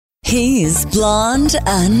He's blonde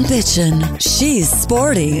and bitchin'. She's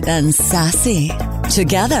sporty and sassy.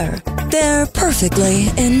 Together, they're perfectly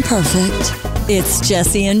imperfect. It's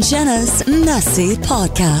Jesse and Jenna's Messy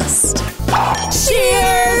Podcast.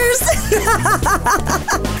 Cheers!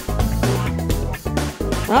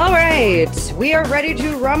 All right, we are ready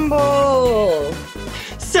to rumble.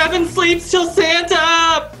 7 sleeps till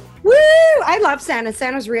Santa! Woo! I love Santa.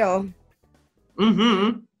 Santa's real.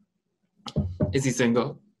 Mm-hmm. Is he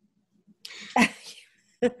single?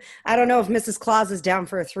 I don't know if Mrs. Claus is down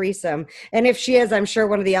for a threesome. And if she is, I'm sure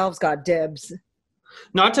one of the elves got dibs.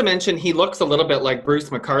 Not to mention, he looks a little bit like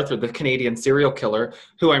Bruce MacArthur, the Canadian serial killer,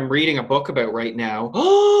 who I'm reading a book about right now.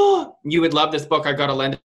 Oh, you would love this book. I got to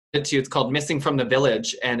lend it to you. It's called Missing from the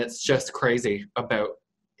Village, and it's just crazy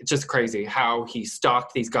how he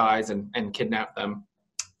stalked these guys and kidnapped them.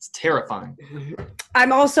 It's terrifying.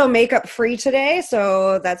 I'm also makeup free today,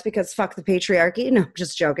 so that's because fuck the patriarchy. No,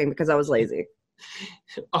 just joking, because I was lazy.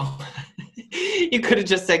 Oh, you could have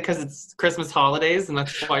just said because it's Christmas holidays and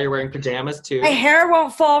that's why you're wearing pajamas too. My hair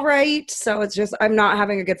won't fall right, so it's just I'm not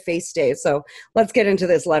having a good face day. So let's get into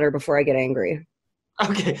this letter before I get angry.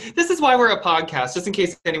 Okay, this is why we're a podcast, just in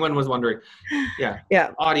case anyone was wondering. Yeah.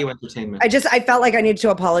 Audio entertainment. I felt like I needed to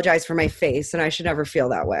apologize for my face, and I should never feel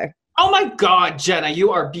that way. Oh my God, Jenna, you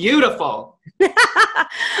are beautiful.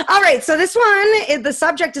 All right, so this one, the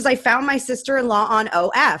subject is I found my sister-in-law on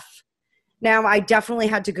OF. Now, I definitely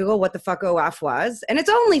had to Google what the fuck OF was, and it's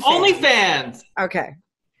OnlyFans. OnlyFans. Okay.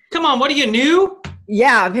 Come on, what are you, new?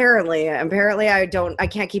 Yeah, apparently I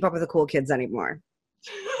can't keep up with the cool kids anymore.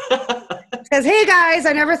 It says, hey guys,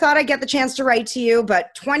 I never thought I'd get the chance to write to you,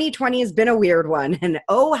 but 2020 has been a weird one, and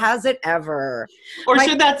oh, has it ever. Or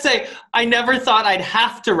should that say, I never thought I'd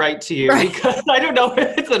have to write to you, right? Because I don't know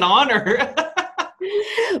if it's an honor.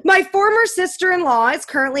 My former sister-in-law is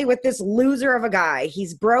currently with this loser of a guy.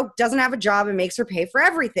 He's broke, doesn't have a job, and makes her pay for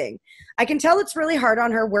everything. I can tell it's really hard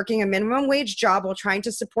on her working a minimum wage job while trying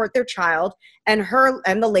to support their child and her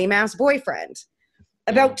and the lame-ass boyfriend.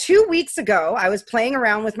 About 2 weeks ago, I was playing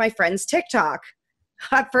around with my friend's TikTok.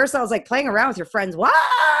 At first, I was like, playing around with your friends? What?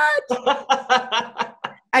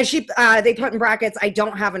 As they put in brackets, I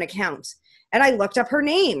don't have an account. And I looked up her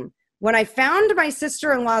name. When I found my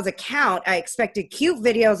sister-in-law's account, I expected cute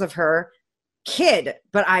videos of her kid,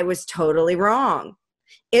 but I was totally wrong.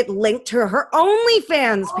 It linked to her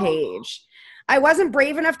OnlyFans page. I wasn't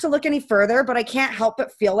brave enough to look any further, but I can't help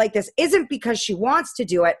but feel like this isn't because she wants to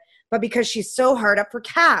do it, but because she's so hard up for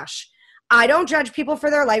cash. I don't judge people for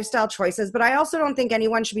their lifestyle choices, but I also don't think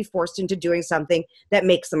anyone should be forced into doing something that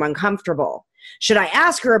makes them uncomfortable. Should I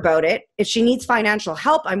ask her about it? If she needs financial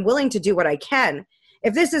help, I'm willing to do what I can.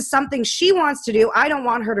 If this is something she wants to do, I don't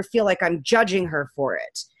want her to feel like I'm judging her for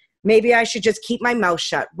it. Maybe I should just keep my mouth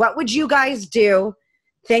shut. What would you guys do?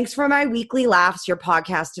 Thanks for my weekly laughs. Your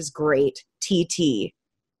podcast is great. TT.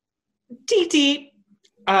 TT.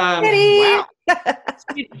 Wow.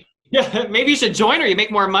 Yeah, maybe you should join her. You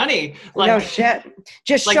make more money. No shit.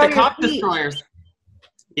 Just like show the cop your feet. destroyers.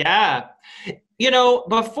 Yeah. You know,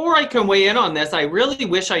 before I can weigh in on this, I really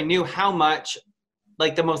wish I knew how much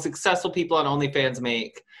like the most successful people on OnlyFans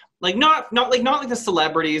make. Like not like the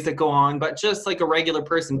celebrities that go on, but just like a regular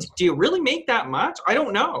person. Do you really make that much? I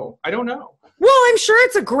don't know. Well, I'm sure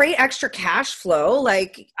it's a great extra cash flow.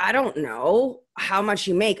 Like, I don't know how much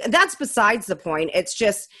you make. That's besides the point. It's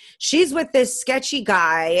just she's with this sketchy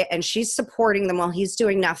guy and she's supporting them while he's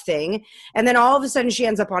doing nothing. And then all of a sudden she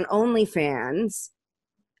ends up on OnlyFans.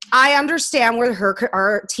 I understand where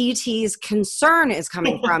our TT's concern is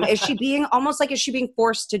coming from. Is she being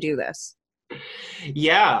forced to do this?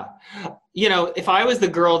 Yeah. You know, if I was the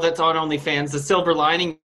girl that's on OnlyFans, the silver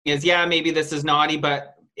lining is, yeah, maybe this is naughty,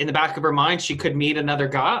 but in the back of her mind, she could meet another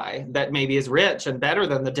guy that maybe is rich and better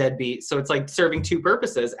than the deadbeat. So it's like serving two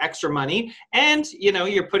purposes, extra money, and, you know,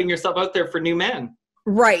 you're putting yourself out there for new men.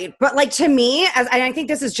 Right. But like to me, and I think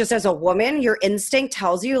this is just as a woman, your instinct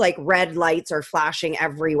tells you like red lights are flashing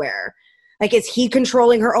everywhere. Like, is he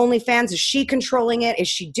controlling her OnlyFans? Is she controlling it? Is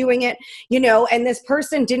she doing it? You know, and this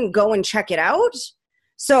person didn't go and check it out.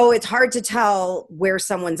 So it's hard to tell where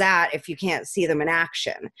someone's at if you can't see them in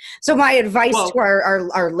action. So my advice to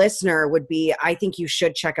our listener would be, I think you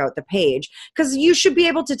should check out the page because you should be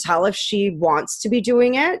able to tell if she wants to be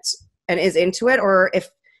doing it and is into it or if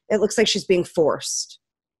it looks like she's being forced.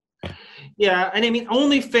 Yeah, and I mean,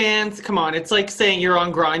 OnlyFans, come on, it's like saying you're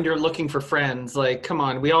on Grindr looking for friends. Like, come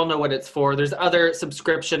on, we all know what it's for. There's other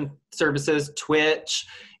subscription services, Twitch,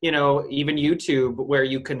 you know, even YouTube, where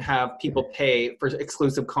you can have people pay for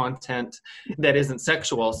exclusive content that isn't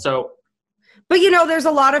sexual. So But there's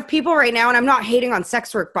a lot of people right now, and I'm not hating on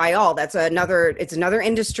sex work by all. It's another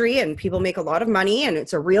industry, and people make a lot of money, and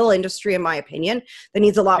it's a real industry, in my opinion, that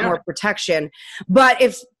needs a lot more protection. But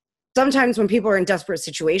sometimes when people are in desperate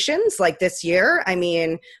situations like this year, I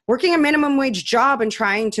mean, working a minimum wage job and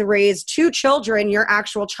trying to raise 2 children, your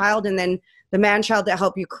actual child, and then the man child that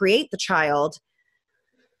helped you create the child,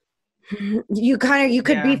 you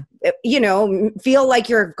could be, feel like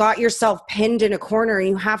you've got yourself pinned in a corner and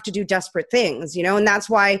you have to do desperate things, and that's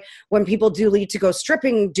why when people do lead to go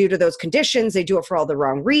stripping due to those conditions, they do it for all the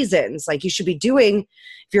wrong reasons. Like, you should be doing,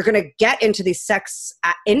 if you're going to get into the sex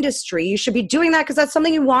industry, you should be doing that because that's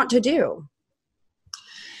something you want to do.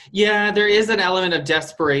 Yeah, there is an element of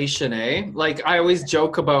desperation, eh? Like, I always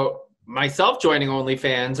joke about myself joining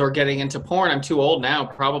OnlyFans or getting into porn. I'm too old now,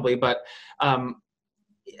 probably, but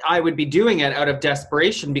I would be doing it out of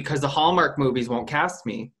desperation because the Hallmark movies won't cast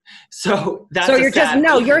me. So that's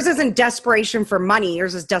yours isn't desperation for money.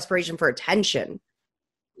 Yours is desperation for attention.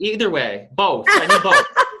 Either way, both. I need both.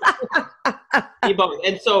 Need both.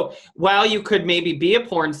 And so while you could maybe be a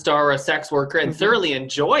porn star or a sex worker and thoroughly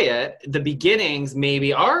enjoy it, the beginnings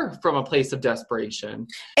maybe are from a place of desperation.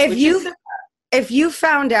 If you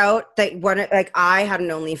found out that I had an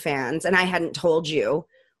OnlyFans and I hadn't told you,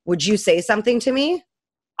 would you say something to me?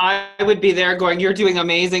 I would be there going, "You're doing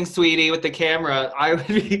amazing, sweetie," with the camera. I would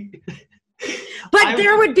be. But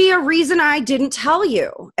there would be a reason I didn't tell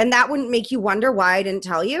you. And that wouldn't make you wonder why I didn't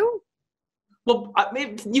tell you? Well,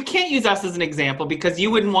 you can't use us as an example because you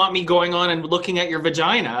wouldn't want me going on and looking at your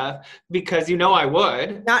vagina because I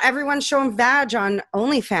would. Not everyone's showing vag on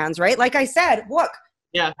OnlyFans, right? Like I said, look.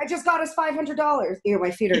 Yeah. I just got us $500. Ew, my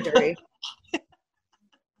feet are dirty.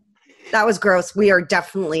 That was gross. We are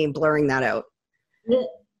definitely blurring that out.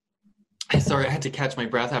 Sorry, I had to catch my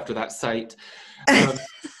breath after that sight.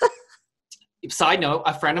 Side note,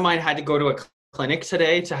 a friend of mine had to go to a clinic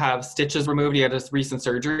today to have stitches removed. He had his recent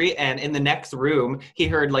surgery. And in the next room, he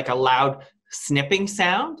heard like a loud snipping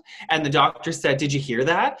sound. And the doctor said, "Did you hear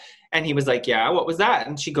that?" And he was like, "Yeah, what was that?"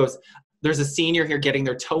 And she goes, "There's a senior here getting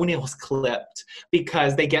their toenails clipped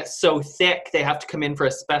because they get so thick. They have to come in for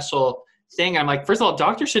a special thing." I'm like, first of all,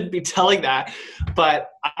 doctors shouldn't be telling that,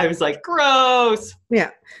 but I was like, gross.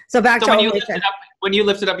 Yeah. So back to when you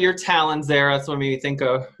lifted up your talons there, that's what made me think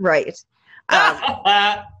of. Right.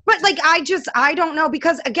 But like, I don't know,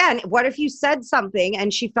 because again, what if you said something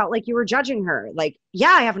and she felt like you were judging her? Like,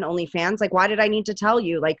 yeah, I have an OnlyFans. Like, why did I need to tell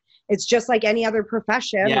you? Like, it's just like any other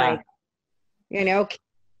profession. Yeah. Like,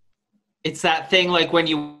 It's that thing like when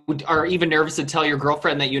you are even nervous to tell your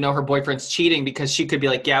girlfriend that her boyfriend's cheating because she could be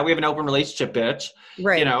like, "Yeah, we have an open relationship, bitch."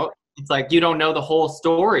 Right. It's like you don't know the whole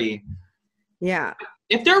story. Yeah.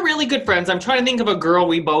 If they're really good friends, I'm trying to think of a girl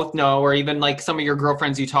we both know, or even like some of your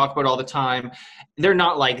girlfriends you talk about all the time. They're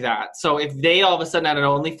not like that. So if they all of a sudden had an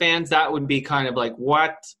OnlyFans, that would be kind of like,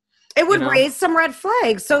 what? It would raise some red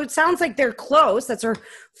flags. So it sounds like they're close. That's her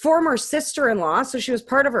former sister-in-law. So she was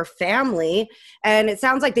part of her family. And it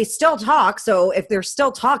sounds like they still talk. So if they're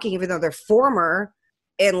still talking, even though they're former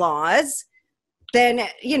in-laws, then,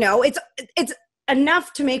 it's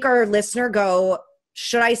enough to make our listener go,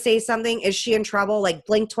 should I say something? Is she in trouble? Like,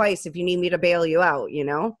 blink twice if you need me to bail you out,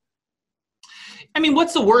 I mean,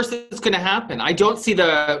 what's the worst that's going to happen? I don't see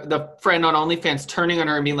the friend on OnlyFans turning on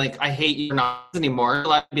her and being like, "I hate you not anymore."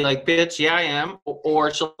 She'll be like, "Bitch, yeah, I am."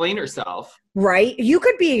 Or she'll blame herself. Right. You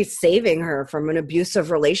could be saving her from an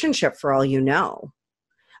abusive relationship for all you know.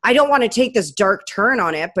 I don't want to take this dark turn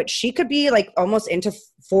on it, but she could be like almost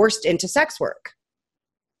forced into sex work.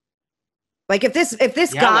 Like if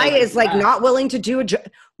this guy is like not willing to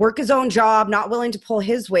work his own job, not willing to pull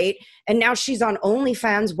his weight, and now she's on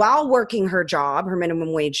OnlyFans while working her job, her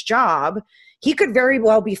minimum wage job, he could very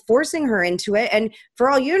well be forcing her into it. And for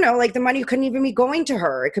all you know, like the money couldn't even be going to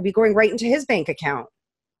her. It could be going right into his bank account.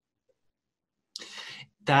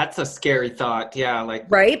 That's a scary thought. Yeah. Like,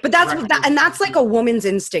 right. But that's like a woman's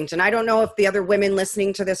instinct. And I don't know if the other women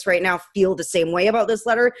listening to this right now feel the same way about this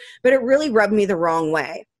letter, but it really rubbed me the wrong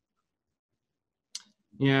way.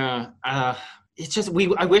 Yeah. It's just,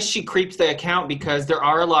 I wish she creeped the account because there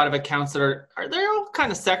are a lot of accounts that they're all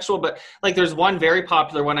kind of sexual, but like there's one very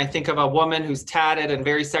popular one. I think of a woman who's tatted and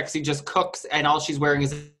very sexy, just cooks and all she's wearing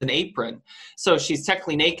is an apron. So she's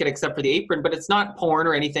technically naked except for the apron, but it's not porn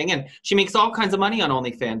or anything. And she makes all kinds of money on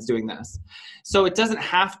OnlyFans doing this. So it doesn't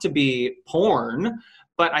have to be porn,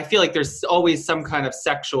 but I feel like there's always some kind of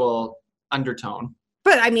sexual undertone.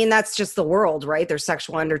 But I mean, that's just the world, right? There's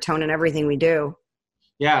sexual undertone in everything we do.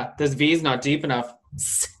 Yeah, this V is not deep enough.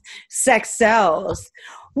 Sex sells.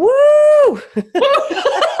 Woo!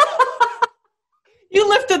 You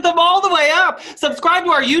lifted them all the way up. Subscribe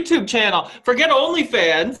to our YouTube channel. Forget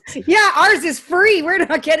OnlyFans. Yeah, ours is free. We're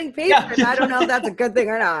not getting paid Yeah. for it. I don't know if that's a good thing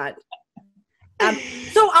or not.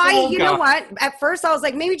 You know what? At first I was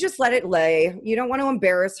like, maybe just let it lay. You don't want to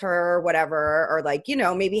embarrass her or whatever. Or like, you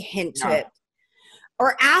know, maybe hint it.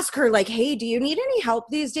 Or ask her like, hey, do you need any help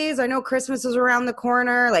these days? I know Christmas is around the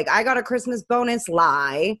corner. Like, I got a Christmas bonus,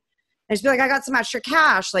 lie. And she'd be like, I got some extra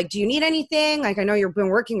cash. Like, do you need anything? Like, I know you've been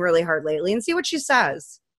working really hard lately, and see what she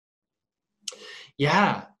says.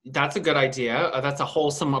 Yeah, that's a good idea. That's a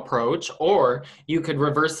wholesome approach. Or you could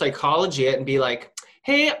reverse psychology it and be like,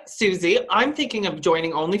 hey, Susie, I'm thinking of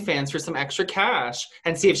joining OnlyFans for some extra cash,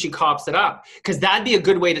 and see if she cops it up. Because that'd be a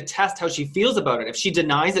good way to test how she feels about it. If she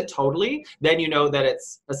denies it totally, then you know that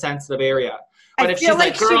it's a sensitive area. But if she's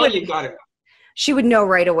like, girl, you got it. She would know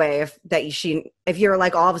right away if you're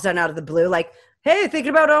like all of a sudden out of the blue, like, hey, thinking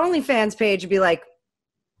about an OnlyFans page, be like,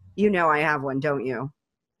 you know I have one, don't you?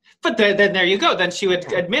 But then there you go. Then she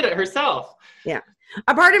would admit it herself. Yeah.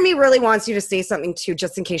 A part of me really wants you to say something too,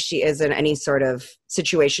 just in case she is in any sort of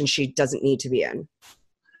situation she doesn't need to be in.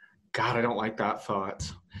 God, I don't like that thought.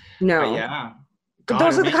 No. But yeah. But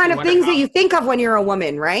those are the kind of things that you think of when you're a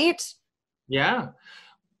woman, right? Yeah.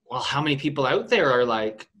 Well, how many people out there are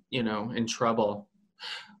like, you know, in trouble?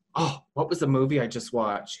 Oh, what was the movie I just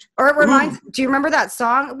watched? Or it reminds, do you remember that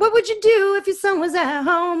song? What would you do if your son was at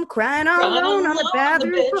home crying all alone on the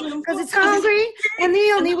bathroom because he's hungry and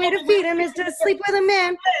the only way to feed him is to sleep with a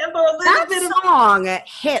man? That song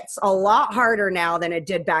hits a lot harder now than it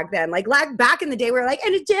did back then. Like back in the day, we were like,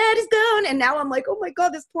 and his dad is gone. And now I'm like, oh my God,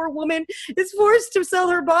 this poor woman is forced to sell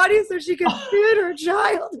her body so she can feed her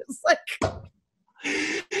child. It's like...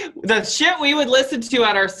 The shit we would listen to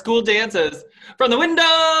at our school dances. From the window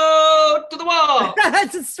to the wall.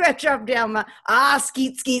 That's a stretch up down my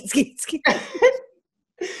skeet.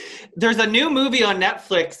 There's a new movie on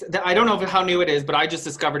Netflix that I don't know how new it is, but I just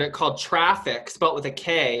discovered it, called Traffic, spelled with a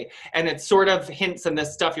K. And it sort of hints on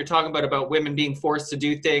this stuff you're talking about women being forced to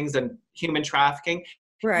do things and human trafficking.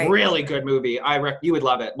 Right. Really good movie. You would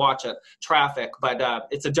love it. Watch it. Traffic. But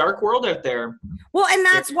it's a dark world out there. Well, and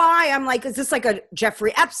that's why I'm like, is this like a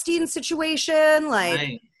Jeffrey Epstein situation? Like,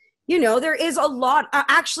 right. You know, there is a lot.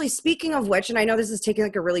 Actually, speaking of which, and I know this is taking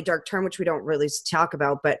like a really dark turn, which we don't really talk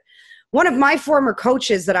about, but one of my former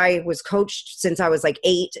coaches that I was coached since I was like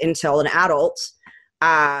 8 until an adult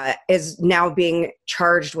is now being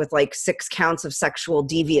charged with like 6 counts of sexual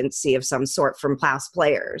deviancy of some sort from past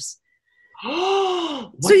players.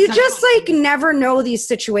 So you just like never know these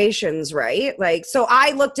situations, right? Like, so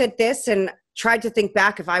I looked at this and tried to think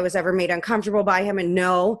back if I was ever made uncomfortable by him, and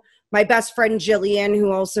no. My best friend Jillian,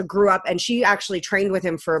 who also grew up, and she actually trained with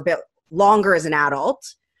him for a bit longer as an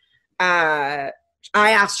adult. I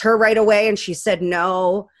asked her right away and she said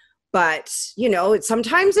no. But, you know,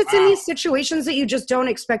 sometimes it's in these situations that you just don't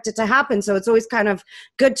expect it to happen. So it's always kind of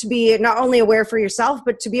good to be not only aware for yourself,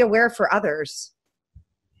 but to be aware for others.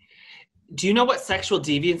 Do you know what sexual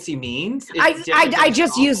deviancy means? I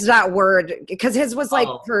just used that word because his was like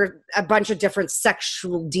for a bunch of different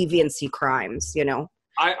sexual deviancy crimes, you know.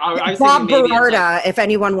 Bob Berarda, if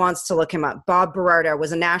anyone wants to look him up. Bob Berarda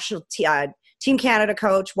was a national Team Canada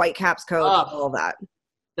coach, Whitecaps coach, all that.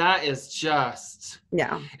 That is just...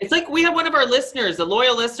 Yeah. It's like we have one of our listeners, a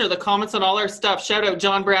loyal listener that comments on all our stuff. Shout out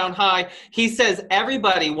John Brown. Hi. He says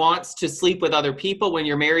everybody wants to sleep with other people when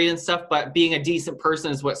you're married and stuff, but being a decent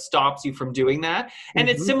person is what stops you from doing that. And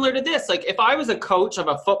it's similar to this. Like if I was a coach of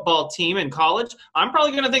a football team in college, I'm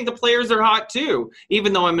probably going to think the players are hot too,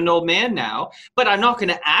 even though I'm an old man now. But I'm not going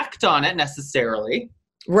to act on it necessarily.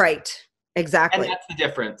 Right. Exactly. And that's the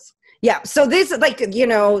difference. Yeah. So these, like, you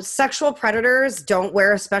know, sexual predators don't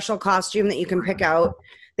wear a special costume that you can pick out.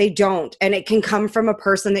 They don't. And it can come from a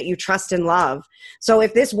person that you trust and love. So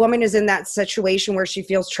if this woman is in that situation where she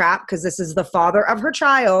feels trapped because this is the father of her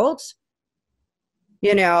child,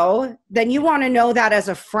 you know, then you want to know that as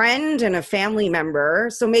a friend and a family member.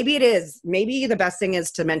 So maybe the best thing is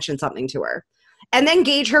to mention something to her and then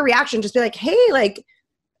gauge her reaction. Just be like, hey, like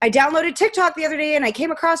I downloaded TikTok the other day and I came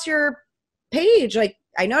across your page. Like,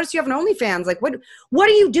 I noticed you have an OnlyFans. Like, what are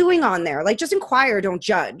you doing on there? Like, just inquire, don't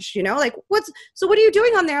judge, you know? Like, what are you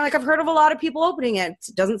doing on there? Like, I've heard of a lot of people opening it.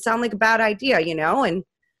 It doesn't sound like a bad idea, you know? And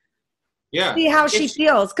see how she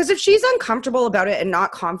feels. Because if she's uncomfortable about it and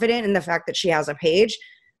not confident in the fact that she has a page,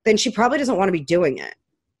 then she probably doesn't want to be doing it.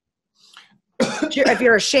 If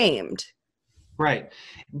you're ashamed. Right.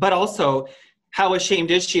 But also, how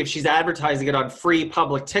ashamed is she if she's advertising it on free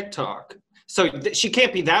public TikTok? So she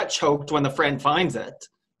can't be that choked when the friend finds it.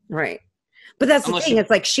 Right. But that's the thing. It's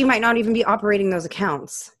like she might not even be operating those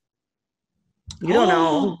accounts. You don't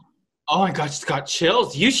know. Oh my gosh, it's got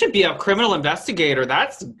chills. You should be a criminal investigator.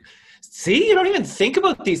 See, you don't even think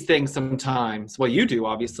about these things sometimes. Well, you do,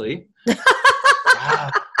 obviously. Wow.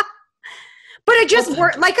 But it just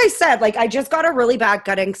worked. Like I said, like I just got a really bad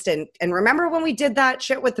gut instinct. And remember when we did that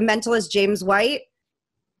shit with the mentalist James White?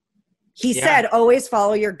 He said, always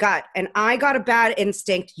follow your gut. And I got a bad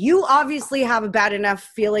instinct. You obviously have a bad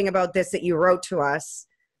enough feeling about this that you wrote to us.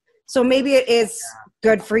 So maybe it is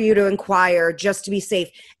good for you to inquire just to be safe.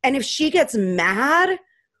 And if she gets mad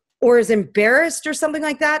or is embarrassed or something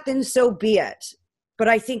like that, then so be it. But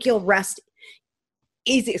I think you'll rest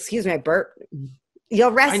easy. Excuse me, I burp.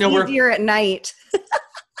 You'll rest easier at night.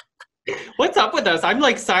 What's up with us? I'm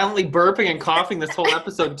like silently burping and coughing this whole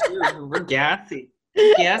episode too. We're gassy.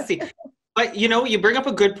 But you bring up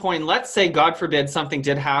a good point. Let's say, God forbid, something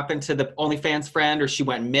did happen to the OnlyFans friend or she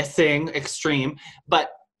went missing, extreme.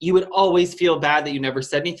 But you would always feel bad that you never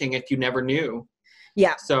said anything if you never knew.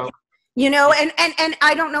 Yeah. So, and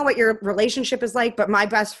I don't know what your relationship is like, but my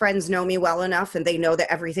best friends know me well enough and they know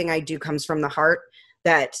that everything I do comes from the heart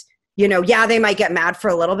that, they might get mad for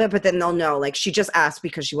a little bit, but then they'll know, like, she just asked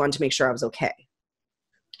because she wanted to make sure I was okay.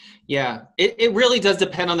 Yeah, it really does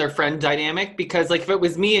depend on their friend dynamic because, like, if it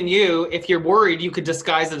was me and you, if you're worried, you could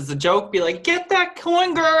disguise it as a joke, be like, get that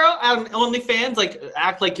coin, girl, on OnlyFans, like,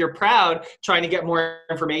 act like you're proud, trying to get more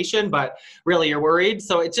information, but really you're worried.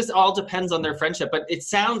 So it just all depends on their friendship. But it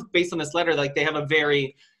sounds, based on this letter, like they have a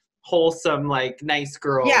very wholesome, like, nice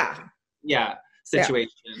girl. Yeah.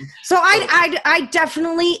 Situation. Yeah. So I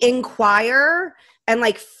definitely inquire and,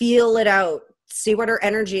 like, feel it out, see what her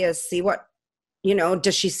energy is, see what,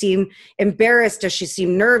 does she seem embarrassed? Does she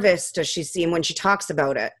seem nervous? Does she seem when she talks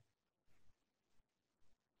about it?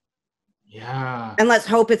 Yeah. And let's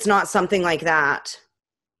hope it's not something like that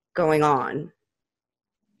going on.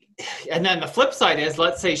 And then the flip side is,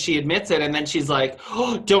 let's say she admits it and then she's like,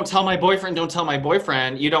 oh, don't tell my boyfriend.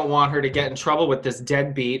 You don't want her to get in trouble with this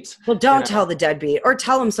deadbeat. Well, don't tell the deadbeat or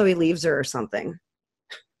tell him so he leaves her or something.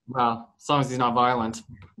 Well, as long as he's not violent.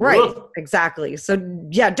 Right, Ugh. exactly. So,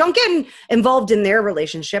 yeah, don't get involved in their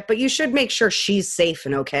relationship, but you should make sure she's safe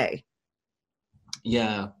and okay.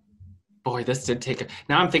 Yeah. Boy, this did take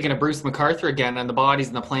now I'm thinking of Bruce MacArthur again and the Bodies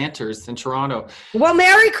and the Planters in Toronto. Well,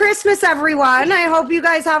 Merry Christmas, everyone. I hope you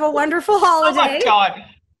guys have a wonderful holiday. Oh, my God.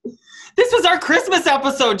 This was our Christmas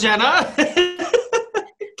episode, Jenna.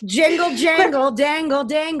 Jingle, jangle, dangle,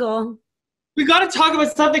 dangle. We got to talk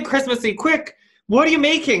about something Christmassy. Quick. What are you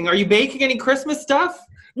making? Are you baking any Christmas stuff?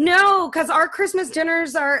 No, because our Christmas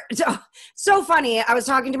dinners are so funny. I was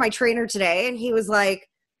talking to my trainer today and he was like,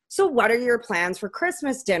 so what are your plans for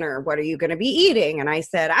Christmas dinner? What are you going to be eating? And I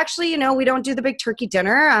said, actually, we don't do the big turkey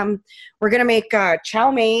dinner. We're going to make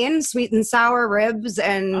chow mein, sweet and sour ribs,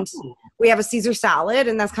 and we have a Caesar salad.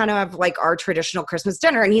 And that's kind of like our traditional Christmas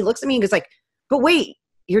dinner. And he looks at me and goes like, but wait,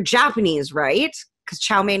 you're Japanese, right? Because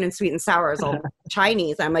chow mein and sweet and sour is all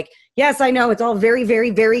Chinese. I'm like, yes, I know. It's all very,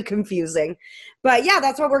 very, very confusing. But yeah,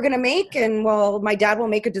 that's what we're going to make. And my dad will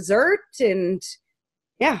make a dessert. And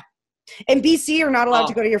yeah. In BC, you're not allowed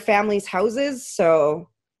to go to your family's houses. So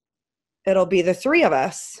it'll be the three of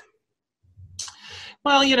us.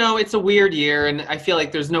 Well, it's a weird year. And I feel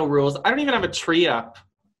like there's no rules. I don't even have a tree up.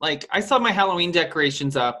 Like, I saw my Halloween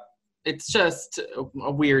decorations up. It's just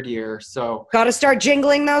a weird year. So got to start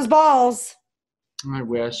jingling those balls. I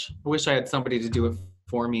wish I had somebody to do it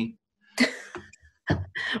for me.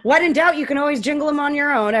 When in doubt, you can always jingle them on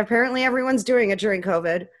your own. Apparently everyone's doing it during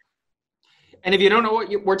COVID. And if you don't know what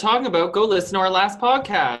we're talking about, go listen to our last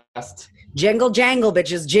podcast. Jingle jangle,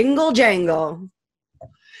 bitches. Jingle jangle.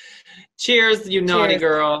 Cheers, you naughty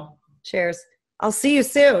girl. Cheers. I'll see you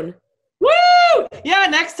soon. Woo! Yeah,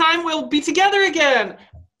 next time we'll be together again.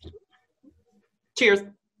 Cheers.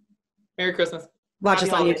 Merry Christmas. Watch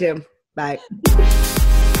us on YouTube. Bye.